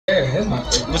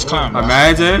Just climb.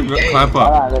 Imagine. Climb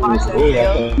up. Climb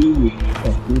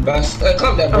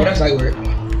that, bro. That's like weird.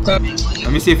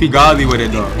 Let me see if he godly with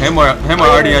it though. Him or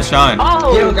already a Sean. He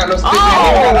don't got no stick. He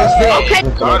don't got no stick. Okay.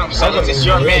 Got him, son. It's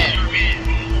your man.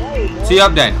 See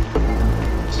up then.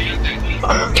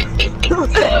 Who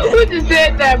just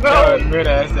said that, bro?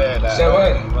 Say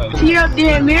what? See up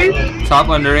there, Mary? Top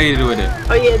underrated with it.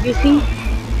 Oh yeah, DC.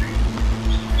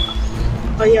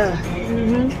 Oh yeah.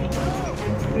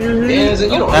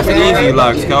 That's an easy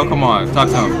lock, Skel. Come on, talk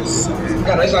to him.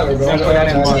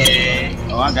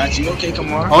 Oh, I got you. Okay,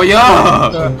 come on. Oh yeah.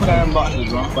 Put that in boxes,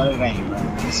 bro. But it ain't, bro.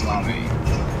 It's my way.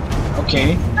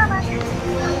 Okay.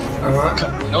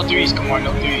 No threes, come on,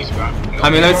 no threes, bro. I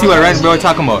mean, let's see what Red Bro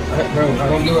talking about.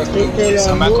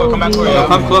 Come back,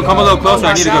 Come a little closer.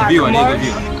 I need a good view. Come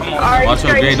on. Watch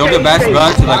out, Gray. Don't get bad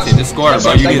shots. Let's see. Just score,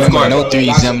 bro. You need to score. No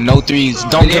threes, no threes.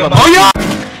 Don't give up. Oh yeah.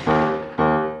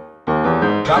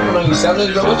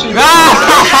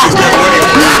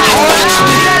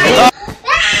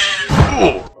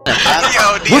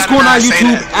 What's going on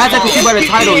YouTube? As I can see by the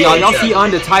title, y'all see on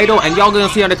the title and y'all gonna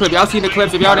see on the clip. Y'all see the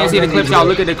clips. If y'all didn't see the clips, y'all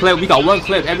look at the clip. We got one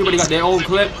clip. Everybody got their own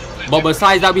clip. But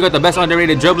besides that, we got the best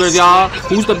underrated dribblers, y'all.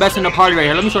 Who's the best in the party right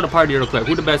here? Let me show the party real quick.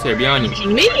 Who the best here? Be honest.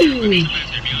 Me.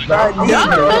 Not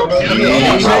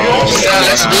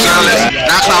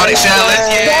Cloudy Challenge.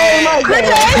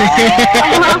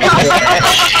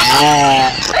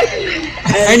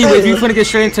 Anyways, we finna get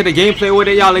straight into the gameplay with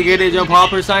it, y'all. Like, get it, jump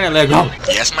hopper sign and let go.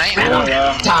 Yes, man. Come on.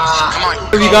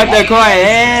 We got the coin.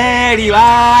 Hey,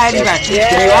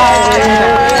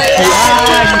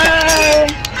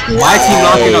 my team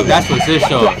locking up. That's what's this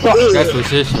show. That's what's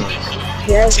this show.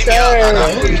 Yes,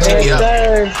 sir. Yes,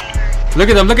 sir. Look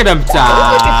at them.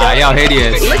 Y'all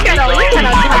hideous. Look at them.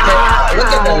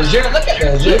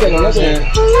 Yes, sir.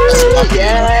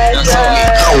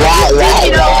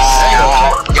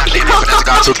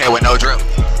 Got 2K with no dribble.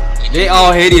 They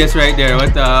all hideous right there.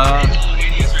 What the?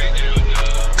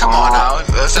 Come on now.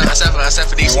 Except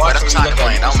for these, but that's what I'm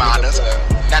playing. Don't mind us.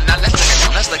 Now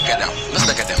let's look at them. Let's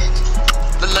look at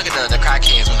the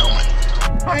crackheads with no money.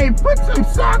 Hey, put some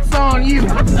socks on you.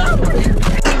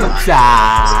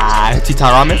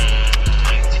 Chitaramis.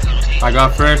 I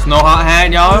got first. No hot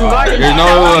hand, y'all. There's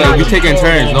no. We taking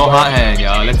turns. No hot hand,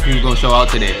 y'all. Let's see who's gonna show out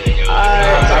today.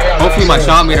 Hopefully my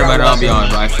shot meter better. I'll be on,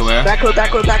 but I swear. Backcourt.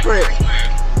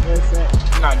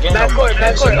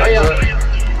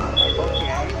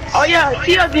 Oh yeah,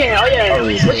 see up there. Oh yeah.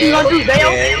 What you gonna do,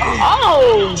 Dale?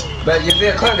 Oh. But you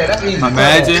did clap that. That's easy.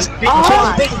 Imagine.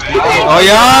 Oh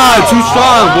yeah, too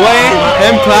strong, boy.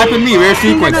 Him clapping me. Rare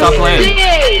sequence. Stop playing.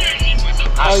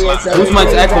 Who's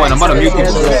Mike's echoing? I'm about to mute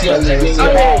people.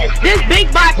 This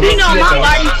big box, you know my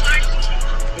life.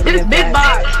 This big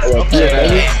box.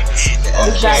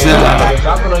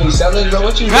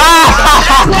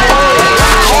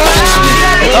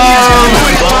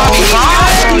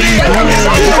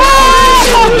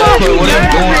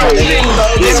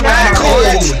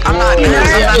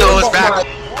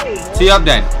 See up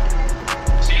then.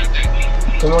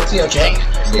 Come on, see up.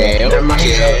 Yeah. Never mind.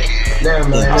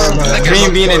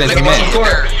 Green bean in his neck.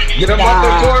 Get him off the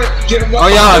court. Oh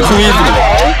yeah, too easy.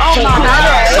 Oh my god.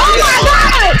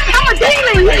 I'm a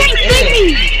demon. You can't see me.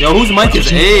 Yo, whose mic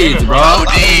is AIDS, bro?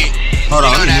 Hold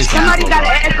on. Somebody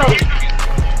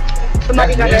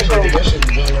got an echo.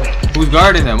 Who's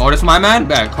guarding him? Oh, that's my man?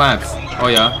 Back, clamps. Oh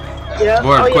yeah.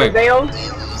 Board, quick.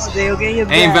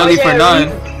 Ain't belly for none.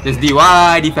 This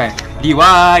DY defense.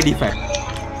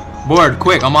 Board,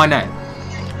 quick. I'm on that.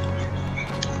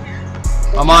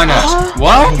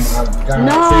 What?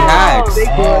 No. He hacks.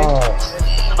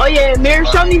 Oh yeah, Mir,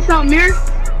 show me something, Mir.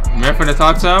 Mir finna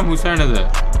talk to him? Whose turn is it?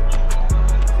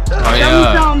 Oh Show me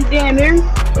yeah. something, damn, Mir.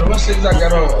 What things I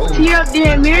got on? See up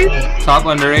there, Mir. Top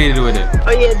underrated with it.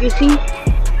 Oh yeah, DC.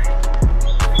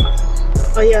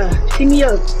 Oh yeah, see me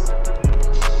up.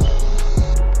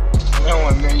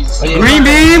 Green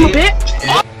beam.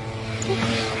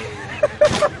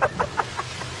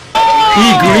 He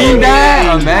greened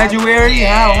that? Imaginary?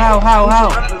 How?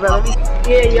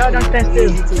 Yeah, y'all don't stand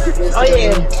still. Oh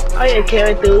yeah,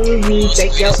 carry through me,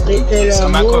 take your place to the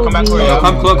movie.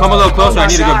 Come a little closer. I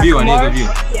need a good view.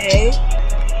 Okay.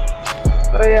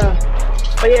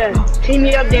 Oh yeah, team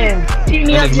me up then. Team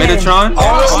me up then. Metatron? Oh,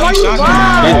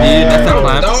 That's that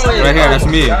climb. Right here, that's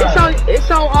me. It's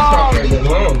on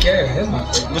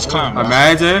Just climb.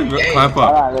 Imagine. Climb up.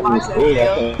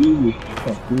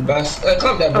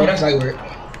 Clap that, bro. That's like weird.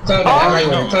 Clap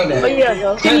that. Oh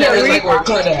yeah,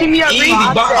 team me up, Easy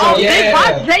box. big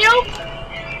box, Zayo.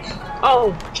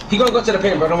 Oh. He gonna go to the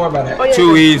paint, bro. Don't worry about that. Oh, yeah.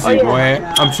 Too easy, Oh, yeah. boy.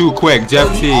 I'm too quick.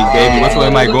 Jeff Teague, baby. Which way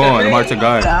am I going? I'm hard to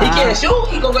guard. He can't shoot.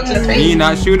 He gonna go to the paint. He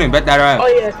not shooting. Bet that Oh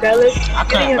right. yeah, Fellas. I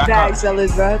Get in your couldn't bag, back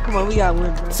sellers, bro. Come on, we got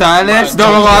one, bro. Silence.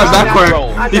 Don't go backward.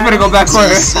 You better go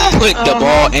backward. Put the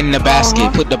ball in the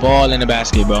basket. Put the ball in the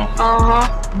basket, bro.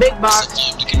 Big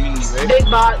box. Big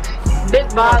box.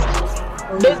 Big box.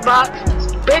 Big box.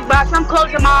 Big box. I'm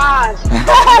closing my eyes.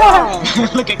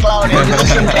 Look at Claudia.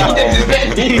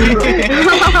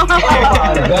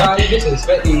 Oh God, you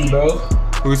disrespecting me, bro.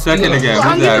 Who's second again?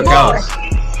 Come Who's get that? the ball.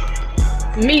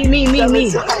 Cal. Me.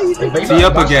 Tee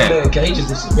up again. Okay, he just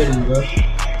disrespecting you, bro.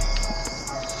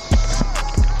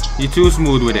 You too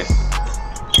smooth with it.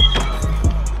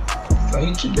 Like,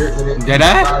 he too dirt with it. Did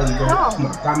I?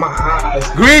 Got my eyes.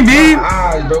 Green beam. My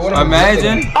eyes, bro. What am I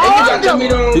Imagine. looking at? Hey, you got me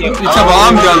on. You talk about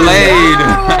I'm delayed.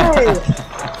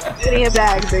 Get in your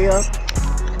bag, nigga.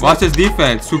 Watch his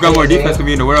defense. Who got more defense than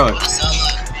me in the world?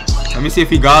 Let me see if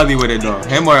he godly with it though.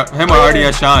 Him or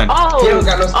RDS Sean. He don't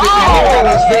got no stick. He don't got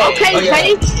no stick. Okay, yeah.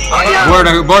 Tate. Oh, yeah.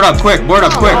 Board up quick. Board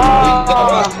up quick.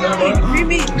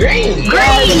 Green.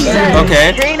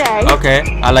 Okay. Green egg.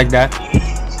 Okay. I like that.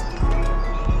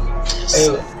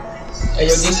 Hey,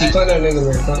 yo, DC, play that nigga,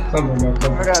 man. Come on, man.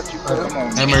 Come I on. got you, bro.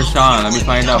 Him or Sean. Let me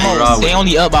find out who Rob They with.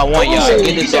 only up by one, y'all.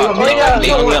 Get this ball. They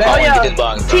only up by one. Get this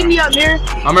ball. Team me up here.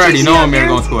 I'm already know Amir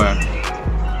gonna score.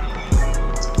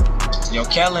 Yo,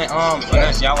 Kellen,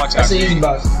 finesse, y'all watch out. That's an easy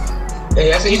box.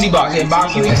 Hey, that's an easy box. Hey,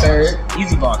 box, yes, sir.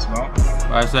 Easy box, bro.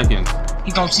 5 seconds.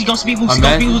 He gon' speed boost. He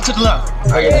gon' speed boost to the left.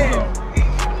 Oh, yeah.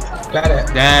 Got it.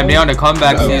 Damn, they on the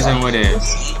comeback season with it.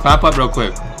 Clap up real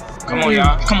quick. Come on,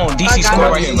 y'all. Come on, DC score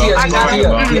right here, bro. I got it.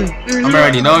 I'm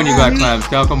already knowing you got clamps.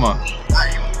 Cal, come on.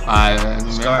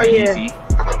 Score, yeah. DC.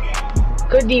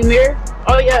 Good D, Mir.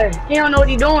 Oh yeah, he don't know what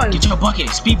he doing. Get your bucket.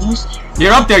 Speed boost.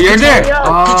 You're up there. You're there.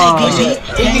 Oh.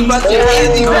 Easy bucket.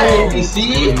 Easy goal. You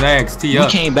see? Who's next? Tee We up.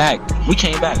 came back.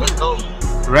 Let's go.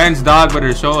 Ren's dog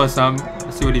better show us something.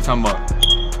 Let's see what he's talking about.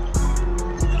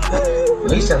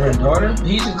 He said her daughter.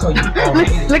 He should call you.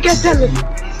 Look at that.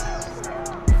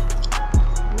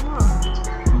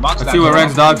 Let's see what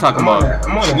Ren's dog talking about.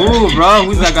 I'm on it. Move, bro.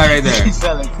 Who's that guy right there? He's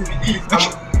selling.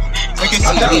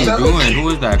 What are you doing? Who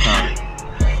is that guy?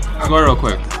 Score real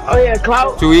quick. Oh yeah,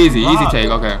 Clout. Too easy. Easy take.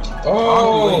 Okay.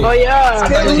 Oh. Oh yeah. I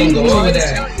thought he was gonna go over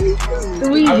that. Too I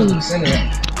was easy. gonna send it.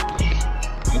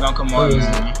 You don't come on,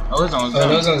 man. Oh, it's on Oh,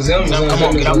 those on Zim. Come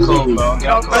on, get up cold, bro. Get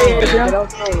up Oh cold.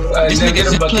 yeah. This Get nigga's a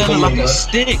just bucket. playing Come on, like bro. a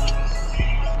stick.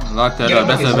 Lock that up.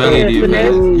 That's a belly deep,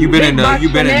 man. You been in the. You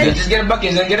been in Just the. get a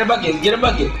bucket. Then get a bucket. Get a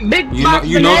bucket. Big You know. box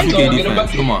You know finesse. you can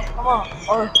defense. Come on. Come on.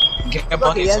 Oh, Get a bucket,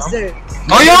 bucket, yes, son. sir.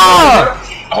 Oh yeah!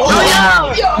 Oh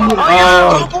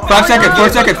yeah. 5 seconds. 4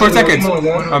 seconds. 4 seconds.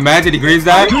 Imagine he greens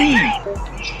that.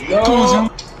 No.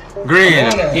 Green.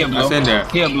 Here, blow. That's in there.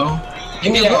 Here, blow.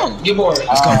 Give me that. Get bored.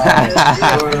 Let's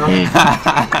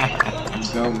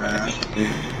go, man.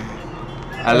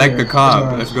 I like the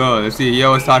calm. Let's go. Let's see. He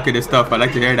always talking this stuff. I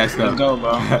like to hear that Let's stuff. go,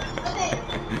 bro.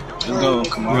 Let's go.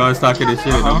 Come He on. always talking this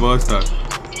shit. The bull stuff.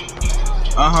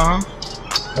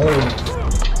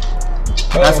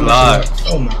 That's Oh, live.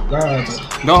 Oh my god.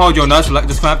 Don't hold your nuts.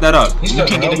 Just clap that up. You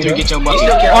can't get the 3. Get your bucket.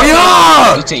 Oh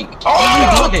yeah! You take.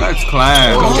 That's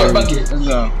clan. Let's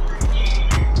go.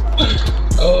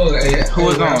 Oh, yeah. Who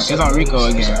is on? It's on Rico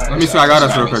again. Let me see. I got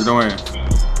us real quick. Don't worry.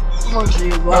 Come on, G,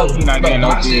 bro. Bro, You're not getting no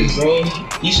boxes, bro.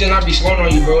 You should not be scoring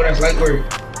on you, bro. That's light work.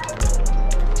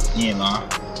 Yeah, man.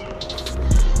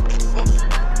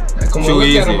 Come on, Too look at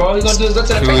easy. him, bro. All he's gonna do is go to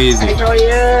the Too paint. easy. Oh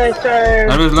yeah, sir.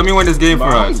 Let me win this game for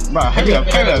us. Bro, hurry up,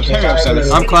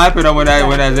 fellas. I'm clapping up when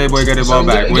that Zay boy get the ball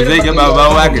back. When Zay get my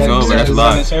ball back, it's over. That's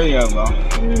luck. Hurry up, bro.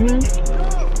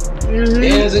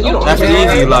 Yeah, so you don't That's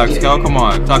care. easy, Lux. Go, come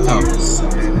on. Talk to him.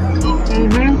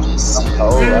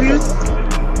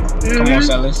 Come on,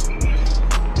 fellas.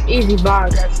 Easy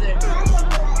box.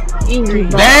 Easy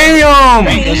box. Damn!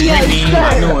 Hey, that's green. I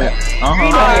knew it.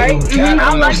 Alright.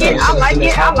 I like it. I like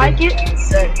it. I like it.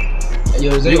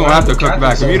 You gonna have to cook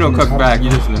back. If you don't cook back, you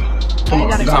just talking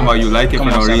about you like it for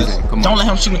no reason. Come Don't on. let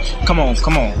him shoot me. Come on.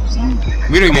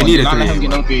 We don't even need a Don't let him three.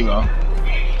 get no 3, bro.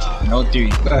 No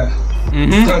 3.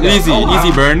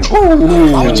 Easy burn.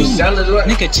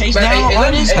 Nigga, chase down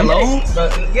artist. Hello?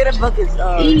 Get a bucket.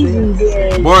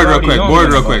 Easy. Board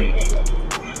real quick.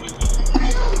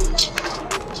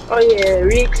 Oh yeah,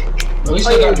 Rick. Bro, you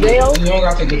still got you don't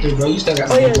got to get through, bro. You still got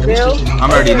to Oh yeah, get through. Bill. I'm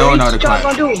already knowing how to What y'all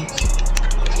climb. gonna do?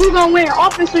 Who gonna win?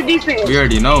 Offense or defense? We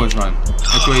already know it's run.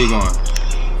 Which way you going?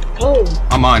 Oh,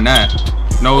 I'm on that.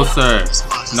 No sir.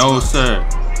 No sir.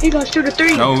 he gonna shoot a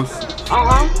 3. No.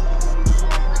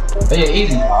 Oh yeah,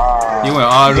 easy. You went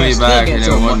all the way back and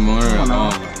then one more. Oh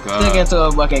my God. Stick into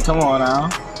a bucket. Come on now.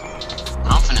 I'm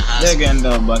finna hustle. Stick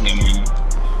into a bucket, man.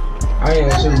 I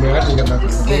ain't shit, man. I just got back from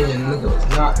the game. Nigga was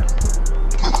not.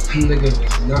 Nigga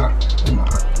was not. Oh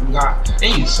my God.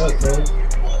 Hey, you suck, bro.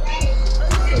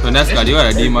 Finesse God, you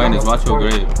got a D-. Watch your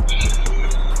grade.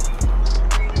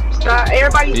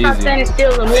 Everybody stop Easy. standing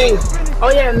still and move. Oh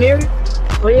yeah, mirror.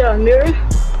 Oh yeah, mirror.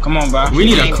 Come on, bro. We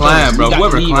need a climb, bro.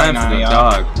 Whoever climbs right the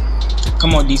now, dog.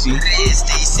 Come on, DC.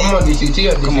 Come on, DC. Tee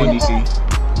up, DC. Come on, DC.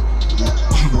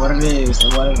 What it is,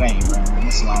 what it ain't, bro.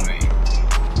 That's long way.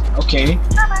 Okay.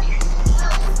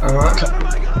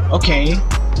 Okay.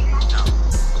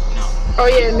 Oh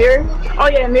yeah, mirror. Oh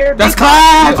yeah, mirror. That's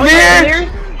class, Oh yeah, mirror.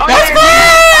 mirror. Oh That's yeah,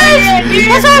 class.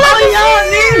 mirror. Oh yeah,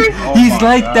 mirror. Oh He's my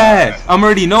like God. that. I'm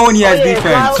already knowing he has Oh, yeah,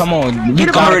 defense. Come on, Get you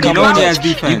a gotta already come knowing to he has touch.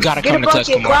 defense. You gotta Get come a to touch.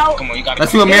 bucket, Come on, Clout. come on. You gotta.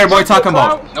 Let's see come. what Mirror Boy talking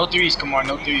about. No threes, come on,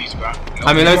 no threes, bro. No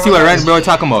I mean, let's see what Red Boy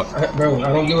talking about. Bro, I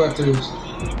don't give up threes.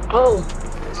 Oh,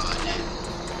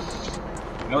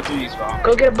 No threes, bro.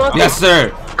 go get a bucket. Yes,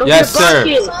 sir. Go Yes, get a sir.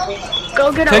 bucket.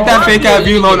 Go get a Take that bucket. fake ass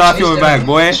view loan off your back,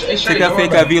 boy. Take that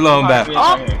fake ass view loan back.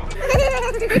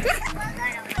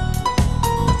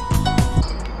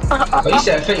 Oh, you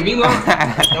said fake me long?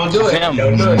 Don't do it. Fam,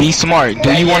 Don't do it. be smart.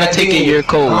 Do you want to take it? You're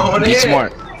cold. Be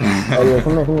smart.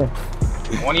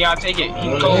 One of y'all take it. He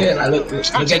cold. Yeah, like, look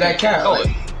at that cap. Go it.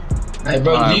 Hey,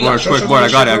 bro, Alright, you got quick, boy. I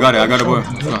got it, boy.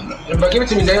 Bro, give it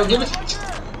to me, Dale. Give it.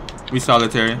 We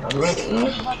solitary.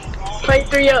 Play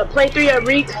three up,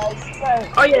 Reek.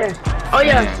 Oh yeah. Oh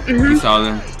yeah. We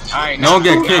solid. Alright, No one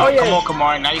get kicked. Oh, yeah. Come on,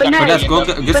 Kamar. Now you got Finesse. Let's go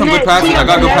get some good passes. I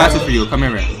got good passes for you. Come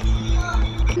here, man.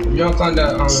 You don't climb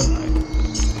that,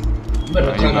 you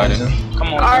better You climb got that, it. son. Come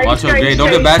on. Alright, Watch your straight, grade.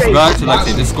 Don't get back straight, to like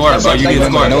just score, bro. You need to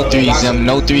score. No threes, them.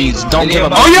 No threes. Don't give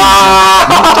up. Oh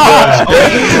yeah!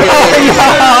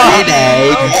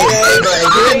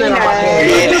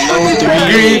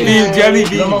 Green bean, jelly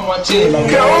bean.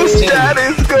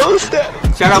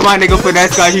 Shout out my nigga for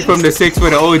that guy. He from the 6 for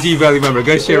the OG Valley member.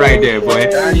 Good shit right there, boy.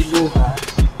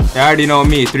 You already know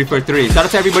me. 3 for 3. Shout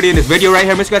out to everybody in this video right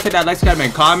here. Make sure you guys hit that like, subscribe,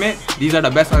 and comment. These are the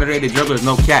best underrated dribblers.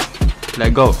 No cap.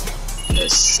 Let go.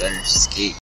 Yes, sir. Skate.